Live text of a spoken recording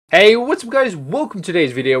Hey, what's up guys, welcome to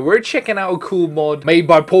today's video. We're checking out a cool mod made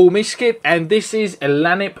by Paul Miskip, and this is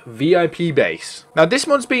Elanip V.I.P base. Now this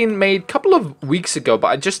mod's been made a couple of weeks ago, but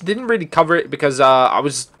I just didn't really cover it because I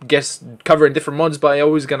was covering different mods, but I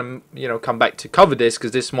always gonna come back to cover this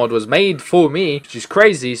because this mod was made for me, which is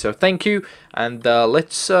crazy, so thank you. And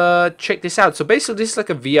let's check this out. So basically this is like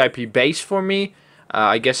a VIP base for me.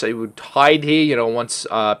 I guess I would hide here, once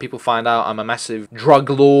people find out I'm a massive drug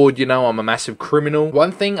lord, I'm a massive criminal.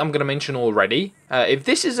 One thing I'm going to mention already, if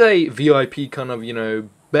this is a VIP kind of,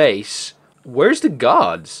 base, where's the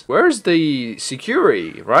guards? Where's the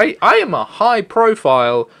security, right? I am a high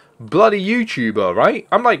profile bloody YouTuber, right?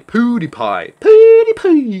 I'm like PewDiePie.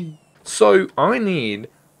 So I need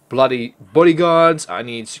bloody bodyguards, I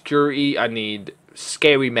need security, I need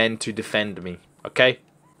scary men to defend me, okay?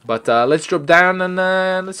 But let's drop down and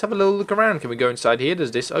let's have a little look around. Can we go inside here? Does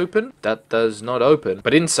this open? That does not open.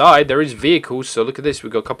 But inside there is vehicles. So look at this.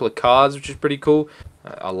 We've got a couple of cars, which is pretty cool.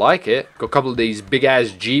 I like it. Got a couple of these big ass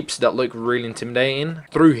Jeeps that look really intimidating.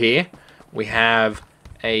 Through here we have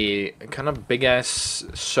a kind of big ass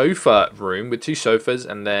sofa room with two sofas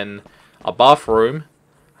and then a bathroom.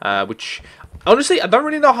 Which honestly I don't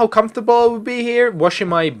really know how comfortable I would be here washing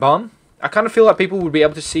my bum. I kind of feel like people would be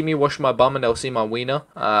able to see me wash my bum and they'll see my wiener.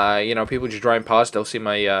 People just driving past, they'll see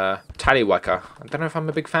my tallywhacker. I don't know if I'm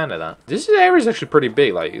a big fan of that. This area is actually pretty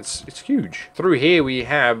big, like it's huge. Through here we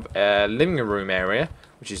have a living room area,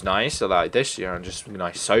 which is nice. I like this, just a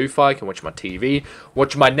nice sofa. I can watch my TV,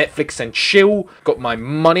 watch my Netflix and chill. Got my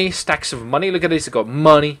money, stacks of money. Look at this, I got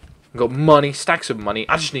money. Got money, stacks of money.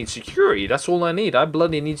 I just need security, that's all I need. I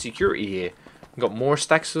bloody need security here. Got more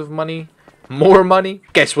stacks of money. More money.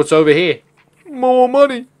 Guess what's over here? More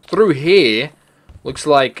money. Through here looks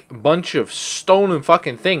like a bunch of stolen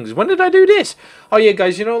fucking things. When did I do this? Oh yeah,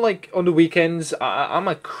 guys, like on the weekends I'm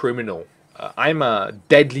a criminal. I'm a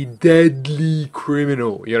deadly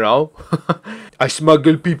criminal, I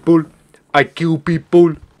smuggle people, I kill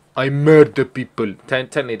people, I murder people.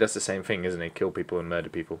 Technically that's the same thing, isn't it? Kill people and murder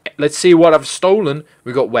people. Let's see what I've stolen.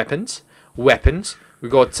 We got weapons. We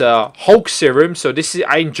got Hulk serum, so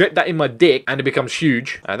I inject that in my dick and it becomes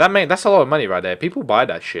huge. That's a lot of money right there. People buy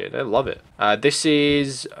that shit, they love it. This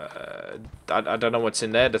is I don't know what's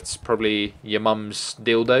in there. That's probably your mum's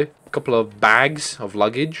dildo. A couple of bags of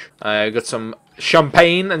luggage. Got some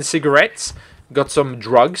champagne and cigarettes. Got some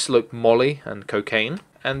drugs, look, Molly and cocaine.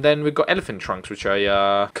 And then we've got elephant trunks, which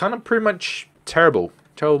are kind of pretty much terrible.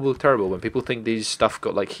 Terrible when people think these stuff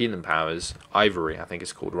got like healing powers. Ivory, I think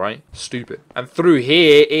it's called, right? Stupid. And through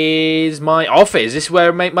here is my office. This is where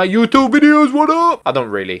I make my YouTube videos. What up? I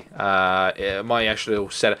don't really. My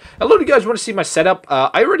actual setup. A lot of you guys want to see my setup.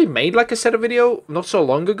 I already made like a setup video not so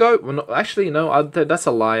long ago. Well, actually, no, that's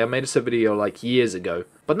a lie. I made a setup video like years ago.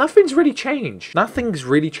 But nothing's really changed. Nothing's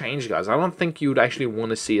really changed, guys. I don't think you would actually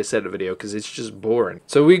want to see a setup video because it's just boring.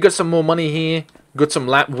 So we got some more money here. Got some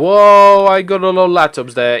Whoa, I got a lot of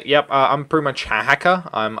laptops there. Yep, I'm pretty much a hacker.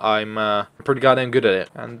 I'm pretty goddamn good at it.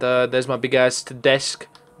 And there's my big ass desk.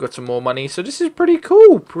 Got some more money. So this is pretty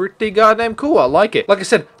cool. Pretty goddamn cool. I like it. Like I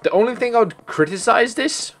said, the only thing I would criticize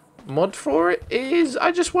this mod for it is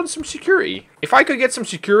I just want some security. If I could get some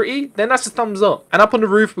security, then that's a thumbs up. And up on the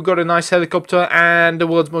roof we got a nice helicopter and the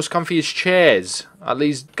world's most comfiest chairs. At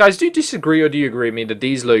least, guys, do you disagree or do you agree with me that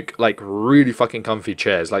these look like really fucking comfy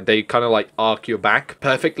chairs? Like they kind of like arc your back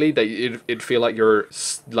perfectly. It'd feel like you're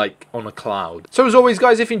like on a cloud. So as always,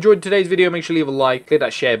 guys, if you enjoyed today's video, make sure you leave a like, click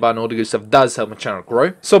that share button, all the good stuff does help my channel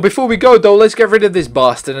grow. So before we go though, let's get rid of this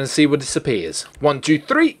bastard and see what disappears. 1, 2,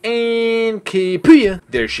 3, and Kipuya.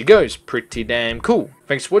 There she goes. Pretty damn cool.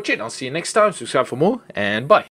 Thanks for watching. I'll see you next time. Subscribe for more, and bye.